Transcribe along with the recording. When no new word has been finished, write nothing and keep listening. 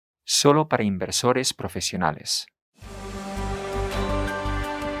solo para inversores profesionales.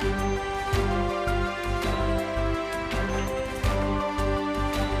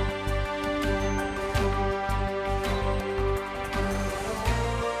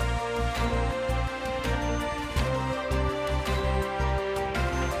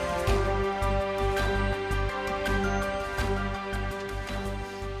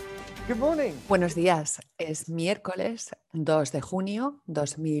 Buenos días, es miércoles 2 de junio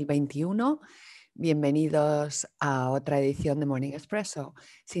 2021. Bienvenidos a otra edición de Morning Expresso.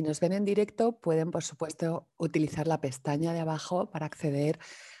 Si nos ven en directo, pueden, por supuesto, utilizar la pestaña de abajo para acceder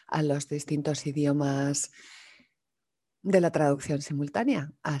a los distintos idiomas de la traducción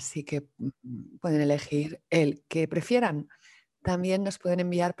simultánea. Así que pueden elegir el que prefieran. También nos pueden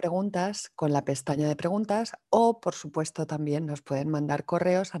enviar preguntas con la pestaña de preguntas o, por supuesto, también nos pueden mandar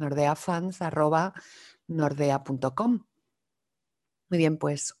correos a nordeafans@nordea.com. Muy bien,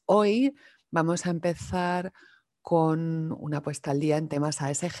 pues hoy vamos a empezar con una puesta al día en temas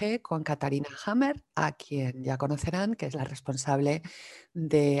ASG con Katarina Hammer, a quien ya conocerán, que es la responsable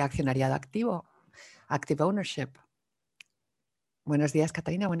de accionariado activo, Active Ownership. Buenos días,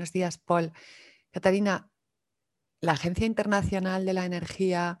 Katarina. Buenos días, Paul. Katarina, la Agencia Internacional de la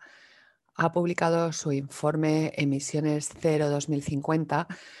Energía ha publicado su informe Emisiones Cero 2050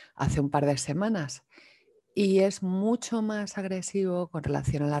 hace un par de semanas y es mucho más agresivo con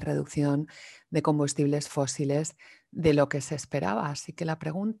relación a la reducción de combustibles fósiles de lo que se esperaba. Así que la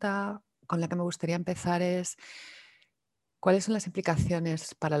pregunta con la que me gustaría empezar es, ¿cuáles son las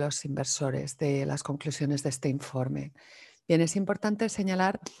implicaciones para los inversores de las conclusiones de este informe? Bien, es importante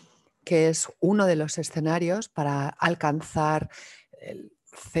señalar que es uno de los escenarios para alcanzar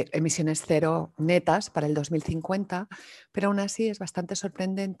emisiones cero netas para el 2050, pero aún así es bastante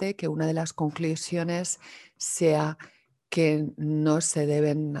sorprendente que una de las conclusiones sea que no se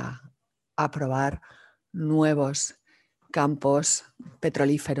deben aprobar nuevos campos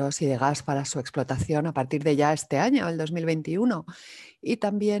petrolíferos y de gas para su explotación a partir de ya este año, el 2021, y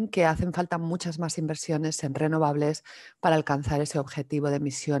también que hacen falta muchas más inversiones en renovables para alcanzar ese objetivo de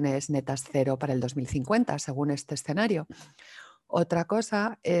emisiones netas cero para el 2050, según este escenario. Otra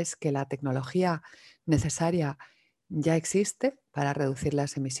cosa es que la tecnología necesaria ya existe para reducir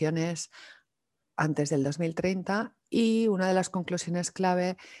las emisiones antes del 2030 y una de las conclusiones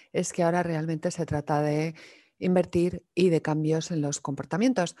clave es que ahora realmente se trata de invertir y de cambios en los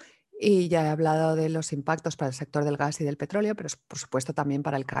comportamientos. Y ya he hablado de los impactos para el sector del gas y del petróleo, pero por supuesto también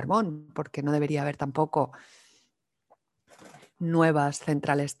para el carbón, porque no debería haber tampoco nuevas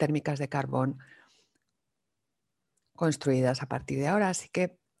centrales térmicas de carbón construidas a partir de ahora. Así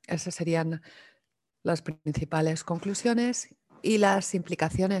que esas serían las principales conclusiones y las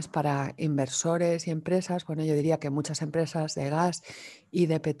implicaciones para inversores y empresas. Bueno, yo diría que muchas empresas de gas y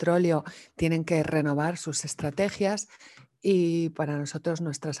de petróleo tienen que renovar sus estrategias y para nosotros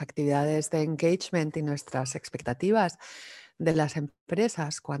nuestras actividades de engagement y nuestras expectativas de las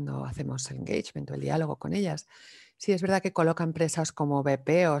empresas cuando hacemos el engagement o el diálogo con ellas. Sí, es verdad que coloca empresas como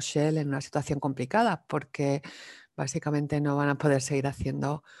BP o Shell en una situación complicada porque básicamente no van a poder seguir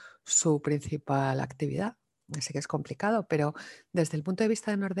haciendo su principal actividad. Así que es complicado, pero desde el punto de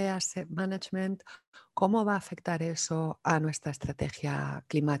vista de Nordea Asset Management, ¿cómo va a afectar eso a nuestra estrategia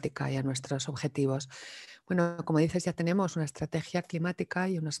climática y a nuestros objetivos? Bueno, como dices, ya tenemos una estrategia climática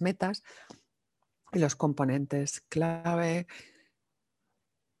y unas metas y los componentes clave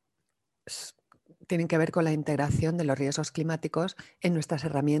tienen que ver con la integración de los riesgos climáticos en nuestras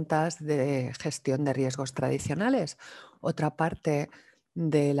herramientas de gestión de riesgos tradicionales. Otra parte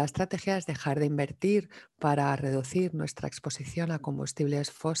de la estrategia es dejar de invertir para reducir nuestra exposición a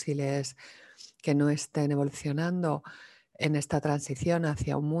combustibles fósiles que no estén evolucionando en esta transición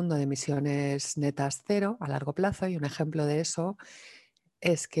hacia un mundo de emisiones netas cero a largo plazo. Y un ejemplo de eso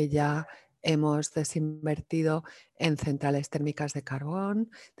es que ya hemos desinvertido en centrales térmicas de carbón,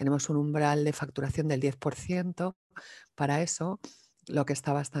 tenemos un umbral de facturación del 10% para eso, lo que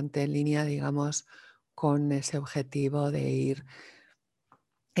está bastante en línea, digamos, con ese objetivo de ir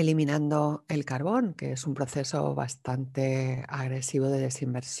eliminando el carbón, que es un proceso bastante agresivo de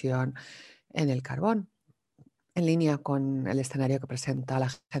desinversión en el carbón, en línea con el escenario que presenta la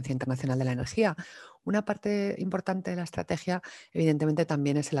Agencia Internacional de la Energía. Una parte importante de la estrategia, evidentemente,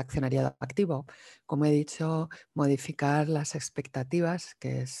 también es el accionariado activo. Como he dicho, modificar las expectativas,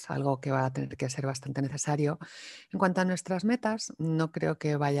 que es algo que va a tener que ser bastante necesario. En cuanto a nuestras metas, no creo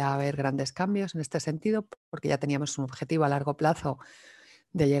que vaya a haber grandes cambios en este sentido, porque ya teníamos un objetivo a largo plazo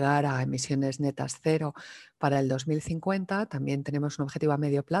de llegar a emisiones netas cero para el 2050. También tenemos un objetivo a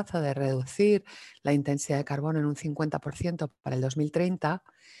medio plazo de reducir la intensidad de carbono en un 50% para el 2030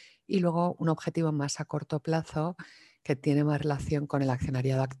 y luego un objetivo más a corto plazo que tiene más relación con el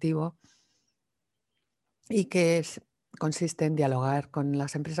accionariado activo y que consiste en dialogar con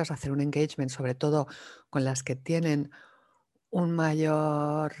las empresas, hacer un engagement, sobre todo con las que tienen un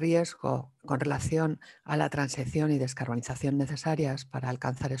mayor riesgo con relación a la transición y descarbonización necesarias para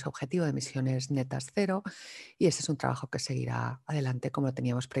alcanzar ese objetivo de emisiones netas cero, y ese es un trabajo que seguirá adelante como lo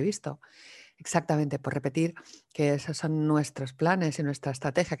teníamos previsto. Exactamente, por repetir que esos son nuestros planes y nuestra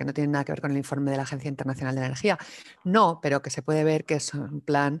estrategia, que no tienen nada que ver con el informe de la Agencia Internacional de Energía. No, pero que se puede ver que es un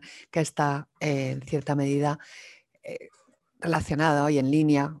plan que está en cierta medida eh, relacionado y en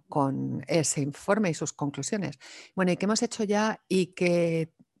línea con ese informe y sus conclusiones. Bueno, ¿y qué hemos hecho ya y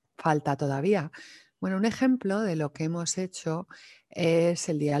qué falta todavía? Bueno, un ejemplo de lo que hemos hecho es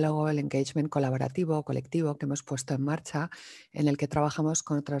el diálogo, el engagement colaborativo, colectivo que hemos puesto en marcha, en el que trabajamos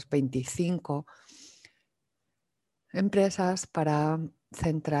con otras 25 empresas para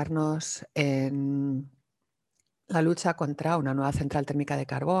centrarnos en la lucha contra una nueva central térmica de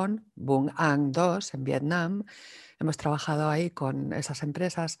carbón, Bung Ang 2, en Vietnam. Hemos trabajado ahí con esas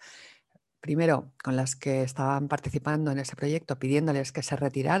empresas, primero con las que estaban participando en ese proyecto, pidiéndoles que se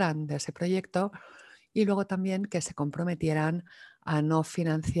retiraran de ese proyecto y luego también que se comprometieran a no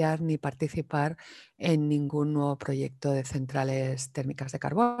financiar ni participar en ningún nuevo proyecto de centrales térmicas de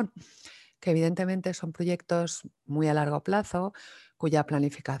carbón, que evidentemente son proyectos muy a largo plazo, cuya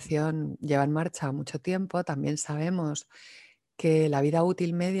planificación lleva en marcha mucho tiempo. También sabemos que la vida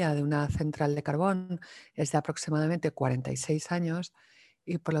útil media de una central de carbón es de aproximadamente 46 años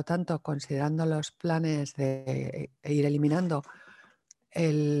y, por lo tanto, considerando los planes de ir eliminando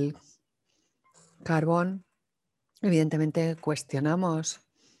el carbón, evidentemente cuestionamos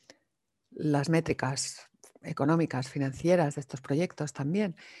las métricas económicas, financieras de estos proyectos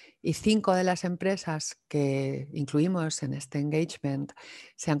también. Y 5 de las empresas que incluimos en este engagement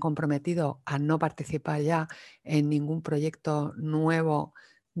se han comprometido a no participar ya en ningún proyecto nuevo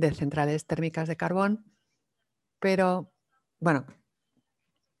de centrales térmicas de carbón, pero bueno,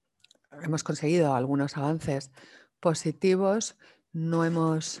 hemos conseguido algunos avances positivos, no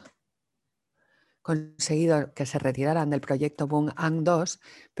hemos conseguido que se retiraran del proyecto Bung Ang 2,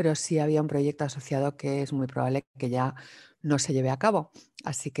 pero sí había un proyecto asociado que es muy probable que ya no se lleve a cabo.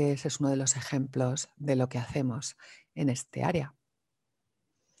 Así que ese es uno de los ejemplos de lo que hacemos en este área.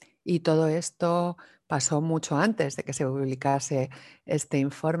 Y todo esto pasó mucho antes de que se publicase este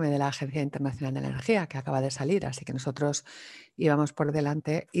informe de la Agencia Internacional de Energía que acaba de salir, así que nosotros íbamos por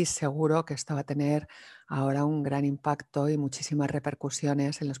delante y seguro que esto va a tener ahora un gran impacto y muchísimas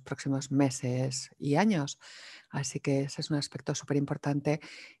repercusiones en los próximos meses y años. Así que ese es un aspecto súper importante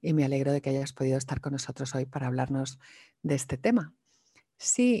y me alegro de que hayas podido estar con nosotros hoy para hablarnos de este tema.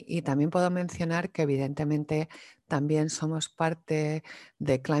 Sí, y también puedo mencionar que evidentemente también somos parte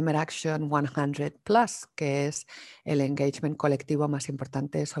de Climate Action 100 Plus, que es el engagement colectivo más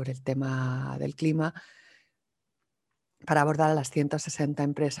importante sobre el tema del clima para abordar a las 160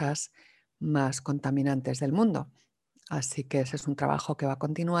 empresas más contaminantes del mundo. Así que ese es un trabajo que va a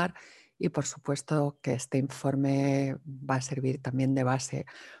continuar y por supuesto que este informe va a servir también de base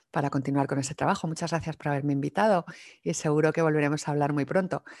para continuar con ese trabajo. Muchas gracias por haberme invitado y seguro que volveremos a hablar muy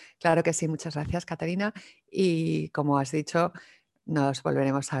pronto. Claro que sí, muchas gracias, Caterina, y como has dicho, nos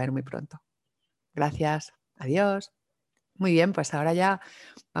volveremos a ver muy pronto. Gracias, adiós. Muy bien, pues ahora ya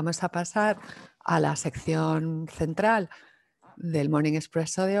vamos a pasar a la sección central del Morning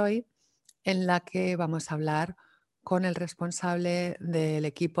Expresso de hoy, en la que vamos a hablar con el responsable del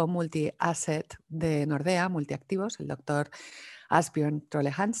equipo multi-asset de Nordea, multiactivos, el doctor Asbjørn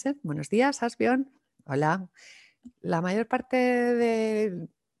Trolle Hansen. Buenos días, Asbjørn. Hola. La mayor parte de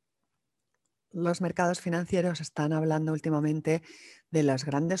los mercados financieros están hablando últimamente de las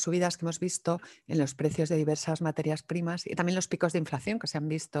grandes subidas que hemos visto en los precios de diversas materias primas y también los picos de inflación que se han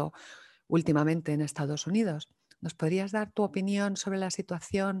visto últimamente en Estados Unidos. ¿Nos podrías dar tu opinión sobre la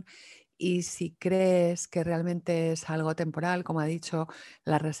situación y si crees que realmente es algo temporal, como ha dicho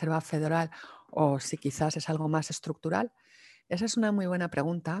la Reserva Federal, o si quizás es algo más estructural? Esa es una muy buena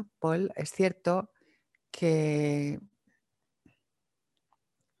pregunta, Paul. Es cierto que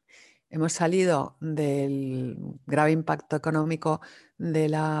hemos salido del grave impacto económico de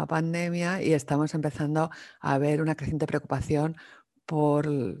la pandemia y estamos empezando a ver una creciente preocupación por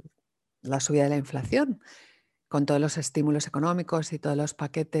la subida de la inflación, con todos los estímulos económicos y todos los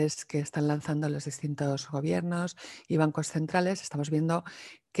paquetes que están lanzando los distintos gobiernos y bancos centrales. Estamos viendo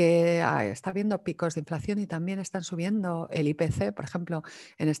que está habiendo picos de inflación y también están subiendo el IPC, por ejemplo,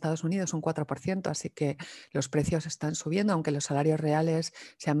 en Estados Unidos un 4%, así que los precios están subiendo, aunque los salarios reales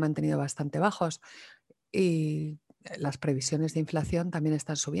se han mantenido bastante bajos. Y las previsiones de inflación también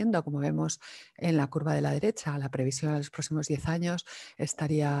están subiendo, como vemos en la curva de la derecha. La previsión a los próximos 10 años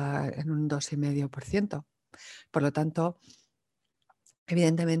estaría en un 2,5%. Por lo tanto,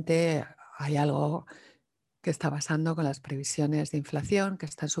 evidentemente hay algo que está pasando con las previsiones de inflación que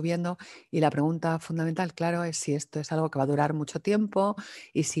están subiendo, y la pregunta fundamental, claro, es si esto es algo que va a durar mucho tiempo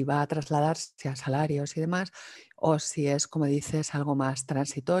y si va a trasladarse a salarios y demás, o si es, como dices, algo más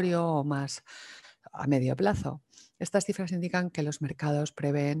transitorio o más a medio plazo. Estas cifras indican que los mercados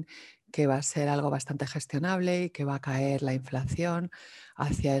prevén que va a ser algo bastante gestionable y que va a caer la inflación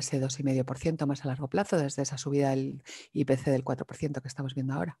hacia ese 2,5% más a largo plazo, desde esa subida del IPC del 4% que estamos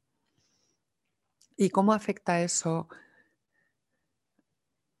viendo ahora. ¿Y cómo afecta eso,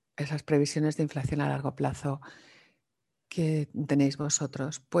 esas previsiones de inflación a largo plazo que tenéis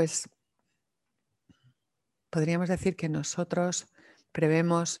vosotros? Pues podríamos decir que nosotros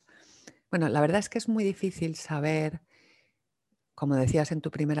prevemos, bueno, la verdad es que es muy difícil saber, como decías en tu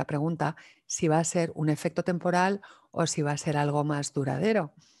primera pregunta, si va a ser un efecto temporal o si va a ser algo más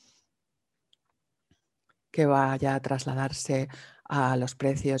duradero, que vaya a trasladarse a los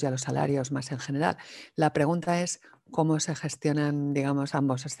precios y a los salarios más en general. La pregunta es cómo se gestionan, digamos,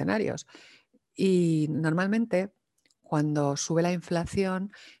 ambos escenarios. Y normalmente, cuando sube la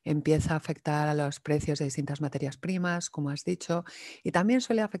inflación, empieza a afectar a los precios de distintas materias primas, como has dicho, y también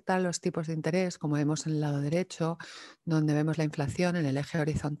suele afectar a los tipos de interés, como vemos en el lado derecho, donde vemos la inflación en el eje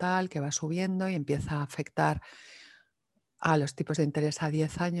horizontal que va subiendo y empieza a afectar a los tipos de interés a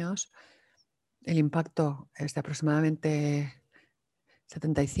 10 años. El impacto es de aproximadamente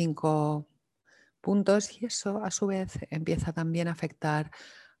 75 puntos, y eso a su vez empieza también a afectar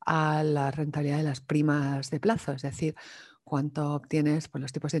a la rentabilidad de las primas de plazo, es decir, cuánto obtienes por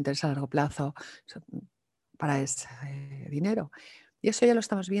los tipos de interés a largo plazo para ese dinero. Y eso ya lo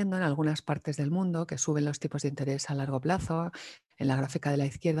estamos viendo en algunas partes del mundo, que suben los tipos de interés a largo plazo. En la gráfica de la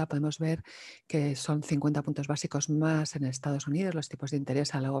izquierda podemos ver que son 50 puntos básicos más en Estados Unidos los tipos de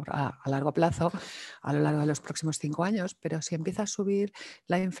interés a largo plazo a lo largo de los próximos 5 años, pero si empieza a subir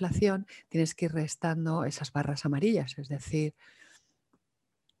la inflación, tienes que ir restando esas barras amarillas, es decir,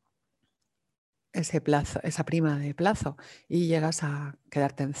 ese plazo, esa prima de plazo, y llegas a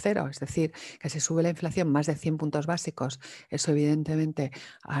quedarte en cero. Es decir, que si sube la inflación más de 100 puntos básicos, eso evidentemente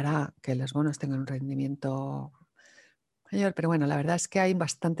hará que los bonos tengan un rendimiento mayor. Pero bueno, la verdad es que hay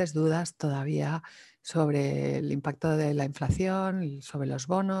bastantes dudas todavía sobre el impacto de la inflación y sobre los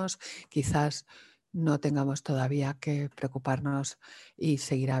bonos. Quizás no tengamos todavía que preocuparnos y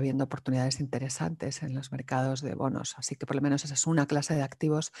seguirá habiendo oportunidades interesantes en los mercados de bonos. Así que por lo menos esa es una clase de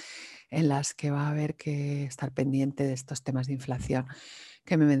activos en las que va a haber que estar pendiente de estos temas de inflación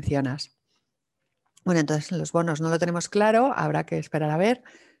que me mencionas. Bueno, entonces los bonos no lo tenemos claro, habrá que esperar a ver,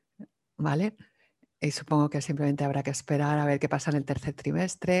 ¿vale? Y supongo que simplemente habrá que esperar a ver qué pasa en el tercer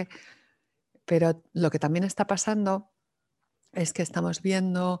trimestre. Pero lo que también está pasando es que estamos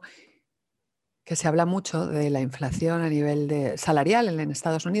viendo que se habla mucho de la inflación a nivel salarial en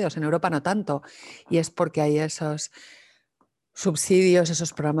Estados Unidos, en Europa no tanto, y es porque hay esos subsidios,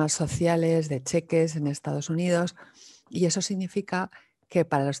 esos programas sociales de cheques en Estados Unidos, y eso significa que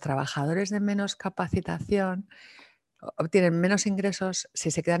para los trabajadores de menos capacitación obtienen menos ingresos si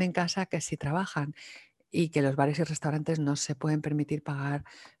se quedan en casa que si trabajan, y que los bares y restaurantes no se pueden permitir pagar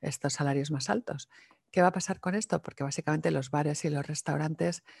estos salarios más altos. ¿Qué va a pasar con esto? Porque básicamente los bares y los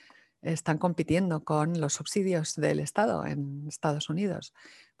restaurantes están compitiendo con los subsidios del Estado en Estados Unidos.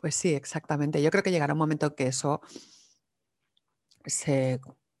 Pues sí, exactamente. Yo creo que llegará un momento que eso se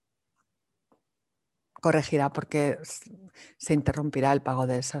corregirá, porque se interrumpirá el pago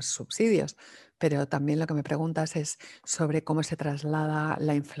de esos subsidios. Pero también lo que me preguntas es sobre cómo se traslada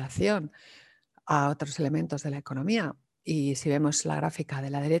la inflación a otros elementos de la economía. Y si vemos la gráfica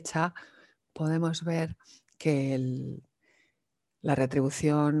de la derecha, podemos ver que la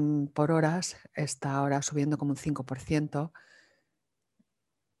retribución por horas está ahora subiendo como un 5%.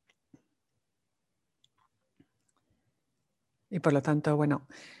 Y por lo tanto, bueno,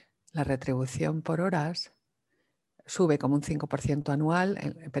 la retribución por horas sube como un 5%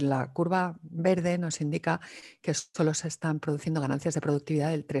 anual, pero la curva verde nos indica que solo se están produciendo ganancias de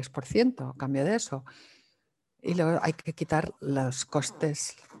productividad del 3%, a cambio de eso. Y luego hay que quitar los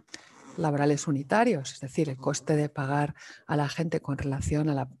costes laborales unitarios, es decir, el coste de pagar a la gente con relación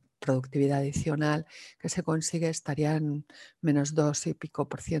a la productividad adicional que se consigue estaría en menos 2 y pico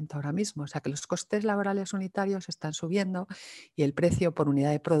por ciento ahora mismo. O sea que los costes laborales unitarios están subiendo y el precio por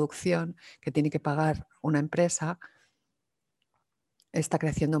unidad de producción que tiene que pagar una empresa está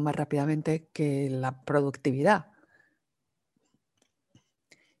creciendo más rápidamente que la productividad.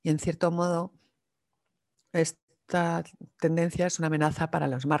 Y en cierto modo, esta tendencia es una amenaza para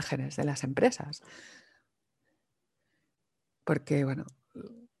los márgenes de las empresas, porque bueno,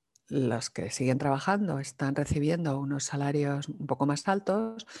 los que siguen trabajando están recibiendo unos salarios un poco más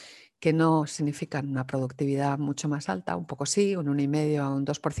altos, que no significan una productividad mucho más alta, un poco sí, un 1,5 a un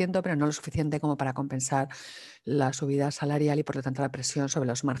 2%, pero no lo suficiente como para compensar la subida salarial y por lo tanto la presión sobre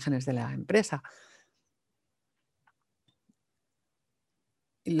los márgenes de la empresa.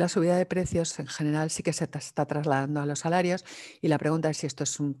 Y la subida de precios en general sí que se está trasladando a los salarios y la pregunta es si esto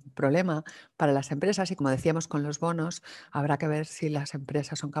es un problema para las empresas y como decíamos con los bonos, habrá que ver si las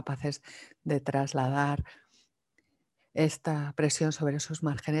empresas son capaces de trasladar esta presión sobre sus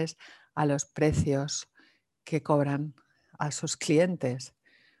márgenes a los precios que cobran a sus clientes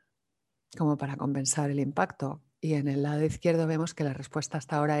como para compensar el impacto. Y en el lado izquierdo vemos que la respuesta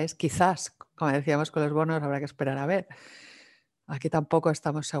hasta ahora es quizás, como decíamos con los bonos, habrá que esperar a ver. Aquí tampoco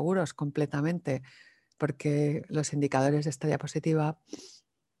estamos seguros completamente porque los indicadores de esta diapositiva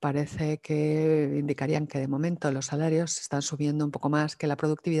parece que indicarían que de momento los salarios están subiendo un poco más que la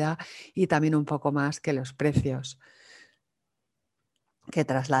productividad y también un poco más que los precios que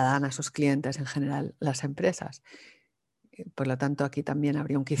trasladan a sus clientes en general las empresas. Por lo tanto, aquí también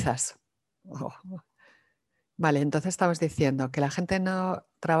habría un quizás. Oh. Vale, entonces estabas diciendo que la gente no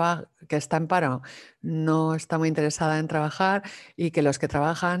trabaja, que está en paro, no está muy interesada en trabajar y que los que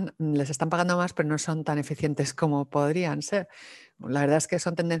trabajan les están pagando más, pero no son tan eficientes como podrían ser. La verdad es que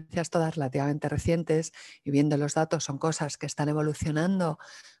son tendencias todas relativamente recientes y viendo los datos son cosas que están evolucionando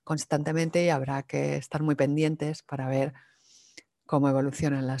constantemente y habrá que estar muy pendientes para ver cómo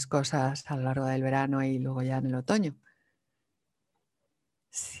evolucionan las cosas a lo largo del verano y luego ya en el otoño.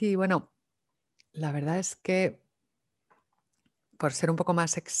 Sí, bueno, la verdad es que por ser un poco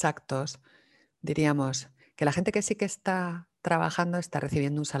más exactos, diríamos que la gente que sí que está trabajando está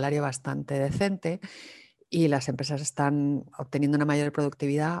recibiendo un salario bastante decente y las empresas están obteniendo una mayor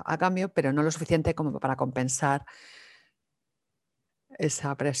productividad a cambio, pero no lo suficiente como para compensar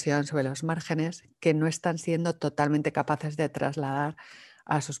esa presión sobre los márgenes que no están siendo totalmente capaces de trasladar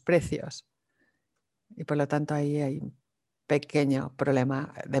a sus precios. Y por lo tanto ahí hay un pequeño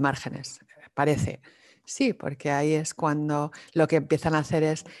problema de márgenes, parece. Sí, porque ahí es cuando lo que empiezan a hacer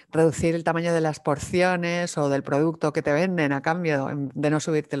es reducir el tamaño de las porciones o del producto que te venden a cambio de no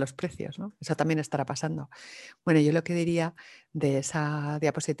subirte los precios, ¿no? Eso también estará pasando. Bueno, yo lo que diría de esa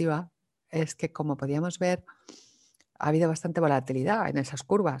diapositiva es que, como podíamos ver, ha habido bastante volatilidad en esas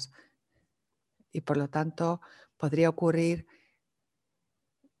curvas y por lo tanto podría ocurrir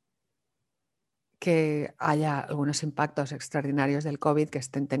que haya algunos impactos extraordinarios del COVID que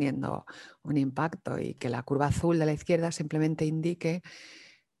estén teniendo un impacto y que la curva azul de la izquierda simplemente indique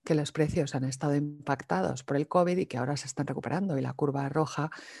que los precios han estado impactados por el COVID y que ahora se están recuperando y la curva roja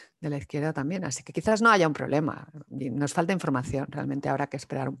de la izquierda también. Así que quizás no haya un problema. Nos falta información. Realmente habrá que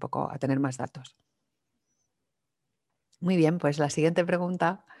esperar un poco a tener más datos. Muy bien, pues la siguiente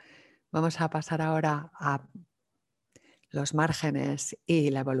pregunta. Vamos a pasar ahora a los márgenes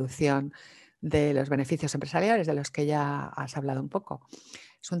y la evolución de los beneficios empresariales, de los que ya has hablado un poco.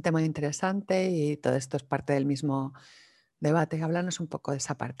 Es un tema interesante y todo esto es parte del mismo debate. Háblanos un poco de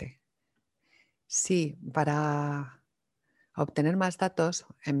esa parte. Sí, para obtener más datos,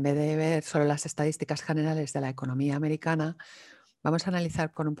 en vez de ver solo las estadísticas generales de la economía americana, vamos a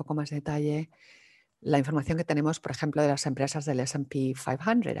analizar con un poco más detalle la información que tenemos, por ejemplo, de las empresas del S&P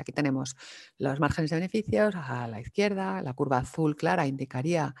 500. Aquí tenemos los márgenes de beneficios a la izquierda, la curva azul clara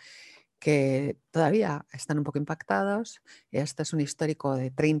indicaría que todavía están un poco impactados. Este es un histórico de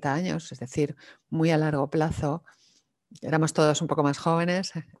 30 años, es decir, muy a largo plazo. Éramos todos un poco más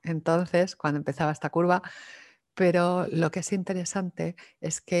jóvenes entonces, cuando empezaba esta curva, pero lo que es interesante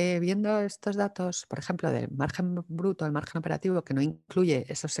es que viendo estos datos, por ejemplo, del margen bruto, el margen operativo, que no incluye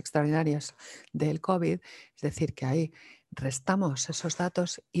esos extraordinarios del COVID, es decir, que ahí restamos esos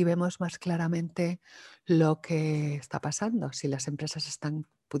datos y vemos más claramente lo que está pasando, si las empresas están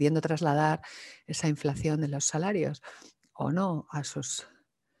pudiendo trasladar esa inflación de los salarios o no a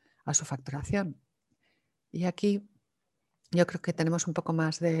su facturación. Y aquí yo creo que tenemos un poco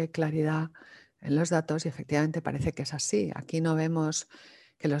más de claridad en los datos y efectivamente parece que es así. Aquí no vemos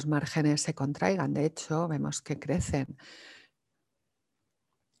que los márgenes se contraigan, de hecho vemos que crecen.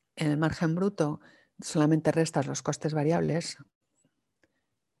 En el margen bruto solamente restas los costes variables,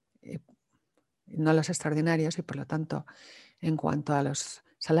 y no los extraordinarios, y por lo tanto, en cuanto a los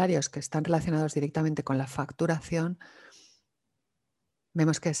salarios que están relacionados directamente con la facturación,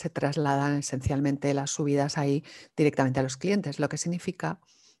 vemos que se trasladan esencialmente las subidas ahí directamente a los clientes, lo que significa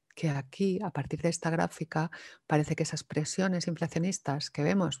que aquí, a partir de esta gráfica, parece que esas presiones inflacionistas que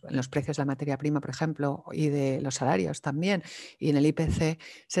vemos en los precios de la materia prima, por ejemplo, y de los salarios también, y en el IPC,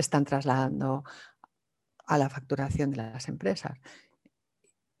 se están trasladando a la facturación de las empresas.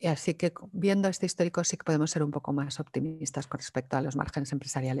 Y así que viendo este histórico sí que podemos ser un poco más optimistas con respecto a los márgenes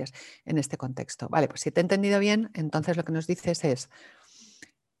empresariales en este contexto. Vale, pues si te he entendido bien, entonces lo que nos dices es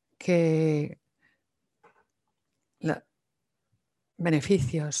que los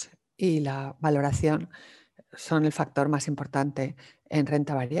beneficios y la valoración son el factor más importante en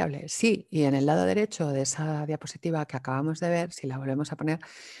renta variable. Sí, y en el lado derecho de esa diapositiva que acabamos de ver, si la volvemos a poner,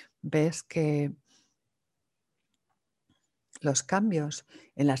 ves que los cambios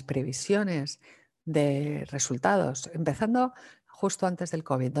en las previsiones de resultados, empezando justo antes del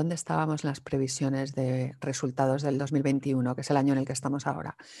COVID, ¿dónde estábamos en las previsiones de resultados del 2021, que es el año en el que estamos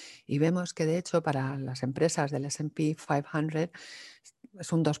ahora? Y vemos que de hecho para las empresas del S&P 500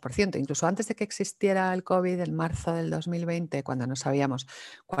 es un 2%. Incluso antes de que existiera el COVID, en marzo del 2020, cuando no sabíamos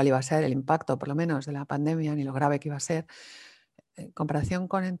cuál iba a ser el impacto, por lo menos, de la pandemia, ni lo grave que iba a ser, en comparación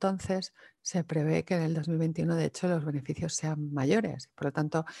con entonces, se prevé que en el 2021, de hecho, los beneficios sean mayores. Por lo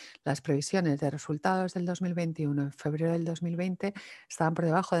tanto, las previsiones de resultados del 2021 en febrero del 2020 estaban por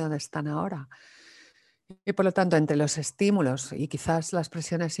debajo de donde están ahora. Y por lo tanto, entre los estímulos y quizás las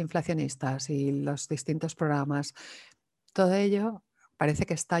presiones inflacionistas y los distintos programas, todo ello parece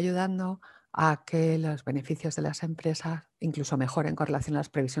que está ayudando a que los beneficios de las empresas incluso mejoren con relación a las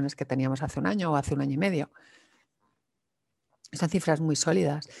previsiones que teníamos hace un año o hace un año y medio. Son cifras muy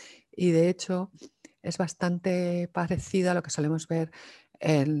sólidas y de hecho es bastante parecido a lo que solemos ver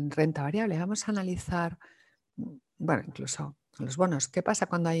en renta variable. Vamos a analizar, bueno, incluso los bonos. ¿Qué pasa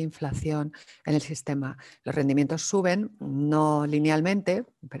cuando hay inflación en el sistema? Los rendimientos suben, no linealmente,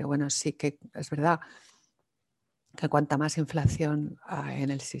 pero bueno, sí que es verdad que cuanta más inflación hay en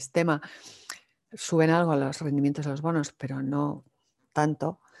el sistema, suben algo los rendimientos de los bonos, pero no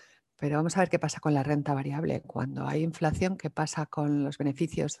tanto. Pero vamos a ver qué pasa con la renta variable. Cuando hay inflación, ¿qué pasa con los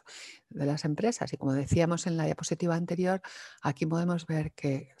beneficios de las empresas? Y como decíamos en la diapositiva anterior, aquí podemos ver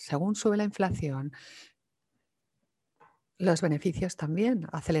que según sube la inflación, los beneficios también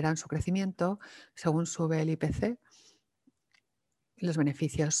aceleran su crecimiento. Según sube el IPC, los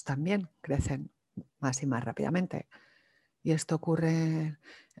beneficios también crecen más y más rápidamente. Y esto ocurre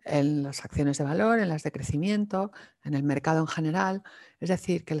en las acciones de valor, en las de crecimiento, en el mercado en general. Es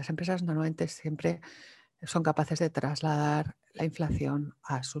decir, que las empresas normalmente siempre son capaces de trasladar la inflación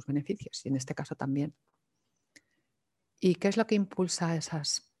a sus beneficios y en este caso también. ¿Y qué es lo que impulsa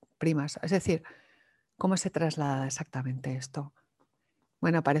esas primas? Es decir, ¿cómo se traslada exactamente esto?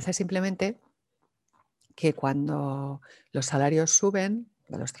 Bueno, parece simplemente que cuando los salarios suben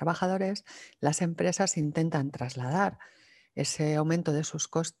de los trabajadores, las empresas intentan trasladar ese aumento de sus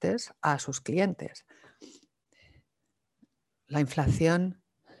costes a sus clientes. La inflación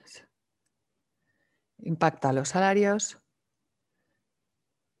impacta a los salarios,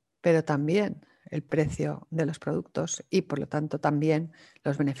 pero también el precio de los productos y, por lo tanto, también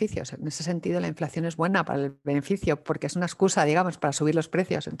los beneficios. En ese sentido, la inflación es buena para el beneficio porque es una excusa, digamos, para subir los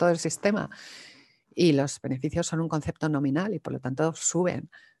precios en todo el sistema. Y los beneficios son un concepto nominal y, por lo tanto, suben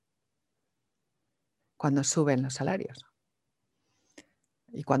cuando suben los salarios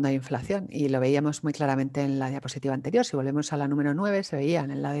y cuando hay inflación. Y lo veíamos muy claramente en la diapositiva anterior. Si volvemos a la número 9, se veía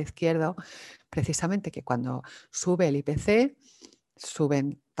en el lado izquierdo precisamente que cuando sube el IPC,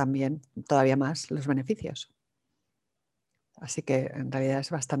 suben también todavía más los beneficios. Así que en realidad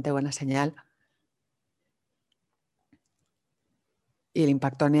es bastante buena señal. Y el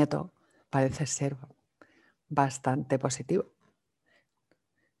impacto neto parece ser bastante positivo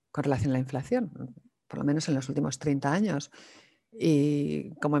con relación a la inflación, por lo menos en los últimos 30 años.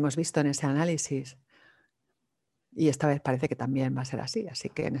 Y como hemos visto en ese análisis, y esta vez parece que también va a ser así. Así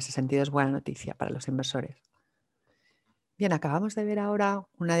que en ese sentido es buena noticia para los inversores. Bien, acabamos de ver ahora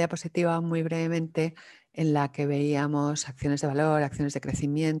una diapositiva muy brevemente en la que veíamos acciones de valor, acciones de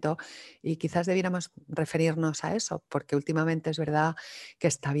crecimiento y quizás debiéramos referirnos a eso porque últimamente es verdad que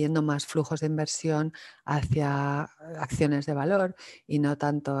está habiendo más flujos de inversión hacia acciones de valor y no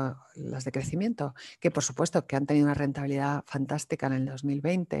tanto las de crecimiento, que por supuesto que han tenido una rentabilidad fantástica en el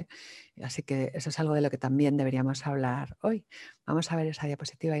 2020, así que eso es algo de lo que también deberíamos hablar hoy. Vamos a ver esa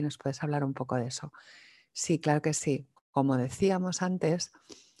diapositiva y nos puedes hablar un poco de eso. Sí, claro que sí. Como decíamos antes,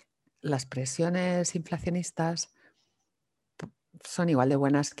 las presiones inflacionistas son igual de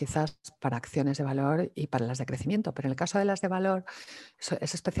buenas quizás para acciones de valor y para las de crecimiento, pero en el caso de las de valor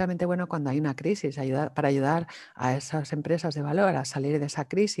es especialmente bueno cuando hay una crisis, para ayudar a esas empresas de valor a salir de esa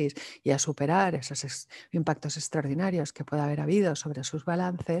crisis y a superar esos impactos extraordinarios que pueda haber habido sobre sus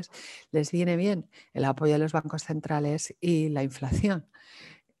balances. Les viene bien el apoyo de los bancos centrales y la inflación.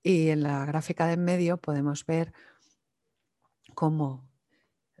 Y en la gráfica de en medio podemos ver cómo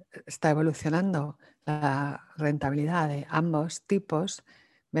está evolucionando la rentabilidad de ambos tipos.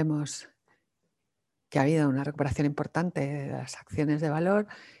 Vemos que ha habido una recuperación importante de las acciones de valor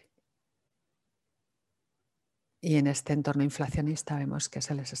y en este entorno inflacionista vemos que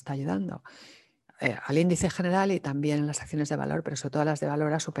se les está ayudando al índice general y también en las acciones de valor, pero sobre todo las de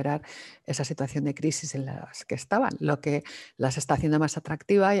valor, a superar esa situación de crisis en las que estaban, lo que las está haciendo más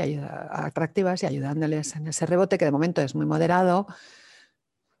atractivas y ayudándoles en ese rebote que de momento es muy moderado.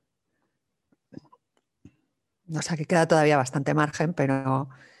 O sea que queda todavía bastante margen, pero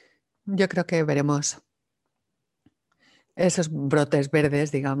yo creo que veremos esos brotes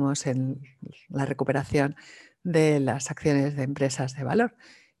verdes, digamos, en la recuperación de las acciones de empresas de valor.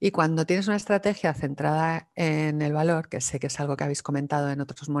 Y cuando tienes una estrategia centrada en el valor, que sé que es algo que habéis comentado en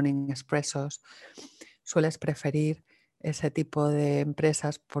otros Morning Expressos, sueles preferir ese tipo de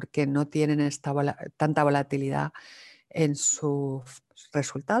empresas porque no tienen tanta volatilidad en sus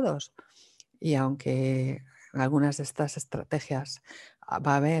resultados. Y aunque en algunas de estas estrategias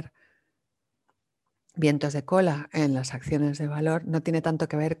va a haber vientos de cola en las acciones de valor, no tiene tanto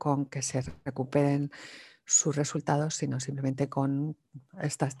que ver con que se recuperen sus resultados, sino simplemente con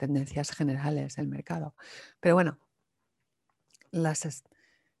estas tendencias generales del mercado. Pero bueno, es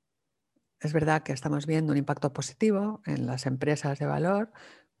verdad que estamos viendo un impacto positivo en las empresas de valor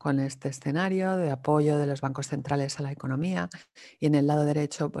con este escenario de apoyo de los bancos centrales a la economía, y en el lado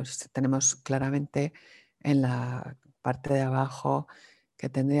derecho pues tenemos claramente en la parte de abajo que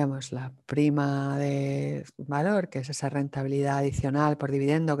tendríamos la prima de valor, que es esa rentabilidad adicional por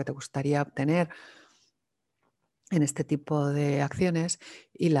dividendo que te gustaría obtener en este tipo de acciones,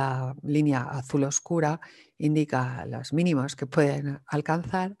 y la línea azul oscura indica los mínimos que pueden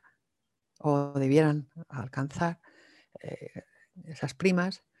alcanzar o debieran alcanzar esas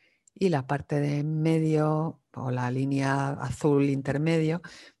primas, y la parte de en medio o la línea azul intermedio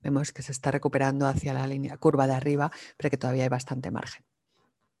vemos que se está recuperando hacia la línea curva de arriba, pero que todavía hay bastante margen.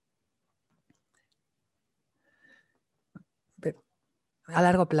 Pero a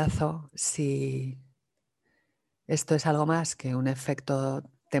largo plazo, si esto es algo más que un efecto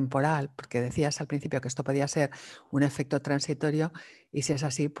temporal, porque decías al principio que esto podía ser un efecto transitorio, y si es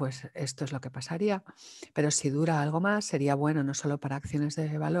así, pues esto es lo que pasaría. Pero si dura algo más, sería bueno no solo para acciones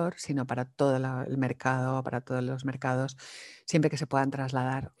de valor, sino para todo el mercado, para todos los mercados, siempre que se puedan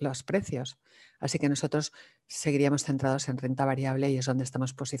trasladar los precios. Así que nosotros seguiríamos centrados en renta variable, y es donde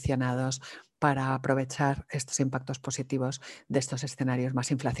estamos posicionados para aprovechar estos impactos positivos de estos escenarios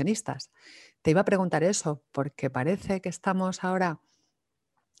más inflacionistas. Te iba a preguntar eso, porque parece que estamos ahora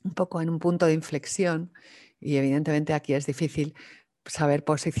un poco en un punto de inflexión y evidentemente aquí es difícil saber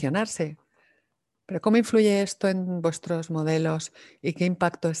posicionarse. Pero ¿cómo influye esto en vuestros modelos y qué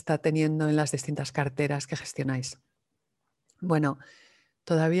impacto está teniendo en las distintas carteras que gestionáis? Bueno,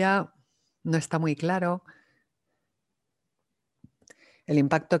 todavía no está muy claro el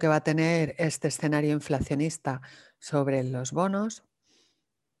impacto que va a tener este escenario inflacionista sobre los bonos.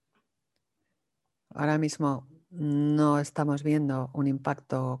 Ahora mismo no estamos viendo un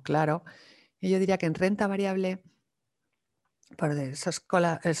impacto claro. Y yo diría que en renta variable, por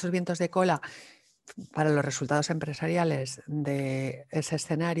esos vientos de cola para los resultados empresariales de ese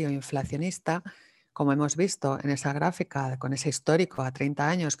escenario inflacionista, como hemos visto en esa gráfica con ese histórico a 30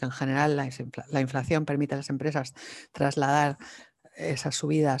 años, que en general la inflación permite a las empresas trasladar esas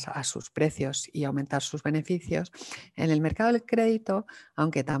subidas a sus precios y aumentar sus beneficios. En el mercado del crédito,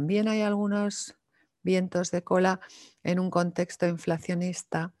 aunque también hay algunos vientos de cola en un contexto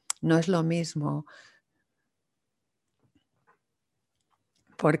inflacionista, no es lo mismo,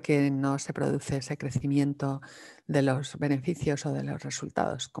 porque no se produce ese crecimiento de los beneficios o de los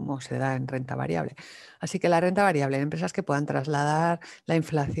resultados como se da en renta variable. Así que la renta variable en empresas que puedan trasladar la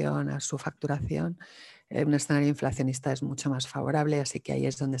inflación a su facturación, un escenario inflacionista es mucho más favorable, así que ahí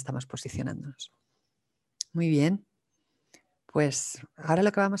es donde estamos posicionándonos. Muy bien, pues ahora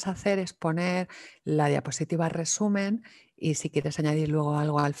lo que vamos a hacer es poner la diapositiva resumen, y si quieres añadir luego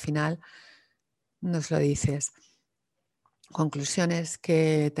algo al final, nos lo dices. Conclusiones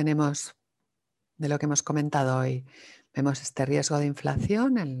que tenemos de lo que hemos comentado hoy. Vemos este riesgo de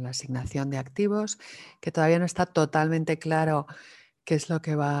inflación en la asignación de activos, que todavía no está totalmente claro qué es lo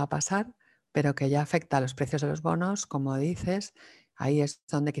que va a pasar, pero que ya afecta a los precios de los bonos, como dices, ahí es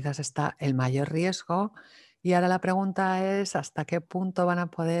donde quizás está el mayor riesgo. Y ahora la pregunta es hasta qué punto van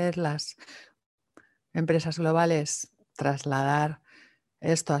a poder las empresas globales trasladar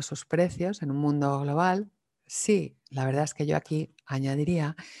esto a sus precios en un mundo global. Sí, la verdad es que yo aquí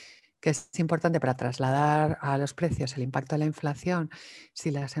añadiría que es importante para trasladar a los precios el impacto de la inflación.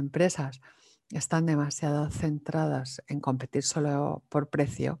 Si las empresas están demasiado centradas en competir solo por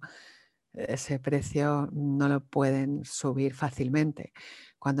precio, ese precio no lo pueden subir fácilmente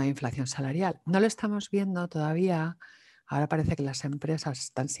cuando hay inflación salarial. No lo estamos viendo todavía. Ahora parece que las empresas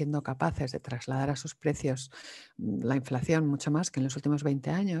están siendo capaces de trasladar a sus precios la inflación mucho más que en los últimos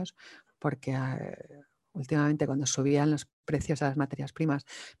 20 años, porque últimamente cuando subían los precios de las materias primas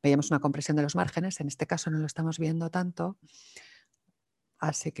veíamos una compresión de los márgenes. En este caso no lo estamos viendo tanto.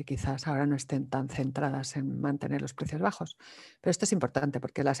 Así que quizás ahora no estén tan centradas en mantener los precios bajos. Pero esto es importante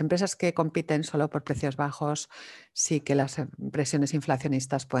porque las empresas que compiten solo por precios bajos, sí que las presiones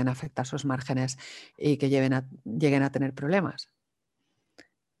inflacionistas pueden afectar sus márgenes y que lleguen a tener problemas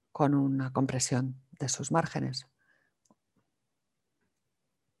con una compresión de sus márgenes.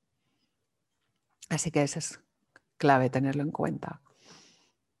 Así que eso es clave tenerlo en cuenta.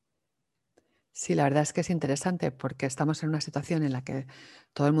 Sí, la verdad es que es interesante porque estamos en una situación en la que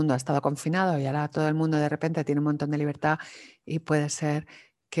todo el mundo ha estado confinado y ahora todo el mundo de repente tiene un montón de libertad y puede ser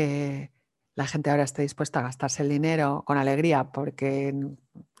que la gente ahora esté dispuesta a gastarse el dinero con alegría porque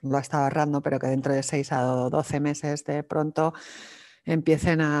lo ha estado ahorrando, pero que dentro de 6 a 12 meses de pronto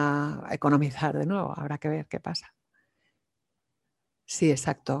empiecen a economizar de nuevo. Habrá que ver qué pasa. Sí,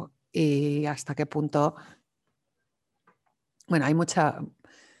 exacto. Y hasta qué punto. Bueno, hay muchas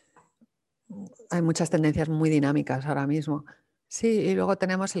tendencias muy dinámicas ahora mismo. Sí, y luego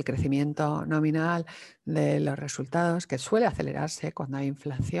tenemos el crecimiento nominal de los resultados, que suele acelerarse cuando hay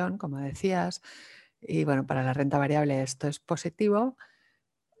inflación, como decías. Y bueno, para la renta variable esto es positivo,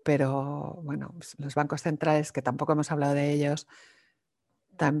 pero bueno, los bancos centrales, que tampoco hemos hablado de ellos,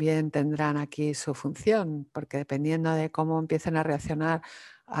 también tendrán aquí su función, porque dependiendo de cómo empiecen a reaccionar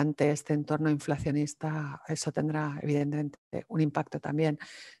ante este entorno inflacionista, eso tendrá evidentemente un impacto también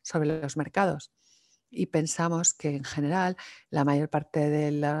sobre los mercados. Y pensamos que en general la mayor parte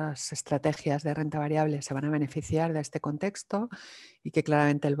de las estrategias de renta variable se van a beneficiar de este contexto y que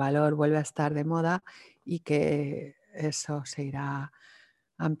claramente el valor vuelve a estar de moda y que eso se irá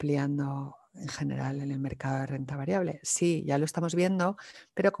ampliando en general en el mercado de renta variable. Sí, ya lo estamos viendo,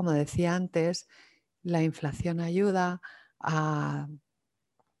 pero como decía antes, la inflación ayuda a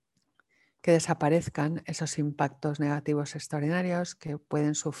que desaparezcan esos impactos negativos extraordinarios que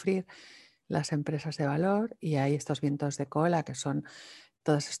pueden sufrir las empresas de valor, y hay estos vientos de cola que son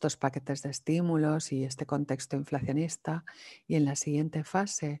todos estos paquetes de estímulos y este contexto inflacionista. Y en la siguiente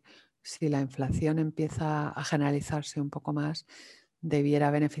fase, si la inflación empieza a generalizarse un poco más, debiera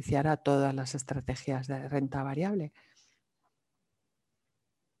beneficiar a todas las estrategias de renta variable,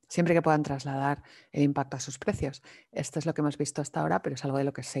 siempre que puedan trasladar el impacto a sus precios. Esto es lo que hemos visto hasta ahora, pero es algo de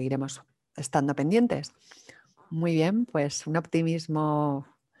lo que seguiremos estando pendientes. Muy bien, pues un optimismo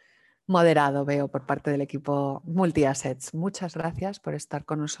moderado veo por parte del equipo Multiassets. Muchas gracias por estar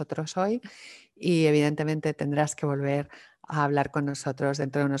con nosotros hoy y evidentemente tendrás que volver a hablar con nosotros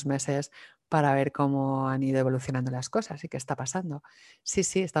dentro de unos meses para ver cómo han ido evolucionando las cosas y qué está pasando. Sí,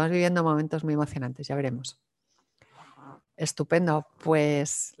 sí, estamos viviendo momentos muy emocionantes, ya veremos. Estupendo.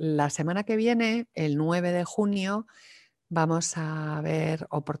 Pues la semana que viene, el 9 de junio, vamos a ver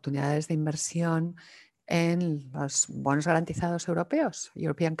oportunidades de inversión en los bonos garantizados europeos,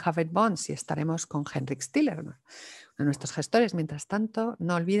 European Covered Bonds, y estaremos con Henrik Stiller, uno de nuestros gestores. Mientras tanto,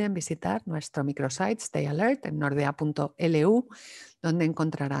 no olviden visitar nuestro microsite Stay Alert en nordea.lu, donde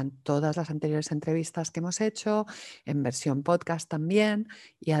encontrarán todas las anteriores entrevistas que hemos hecho, en versión podcast también,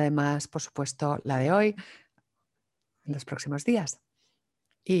 y además, por supuesto, la de hoy, en los próximos días.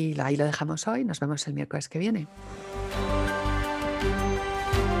 Y ahí lo dejamos hoy. Nos vemos el miércoles que viene.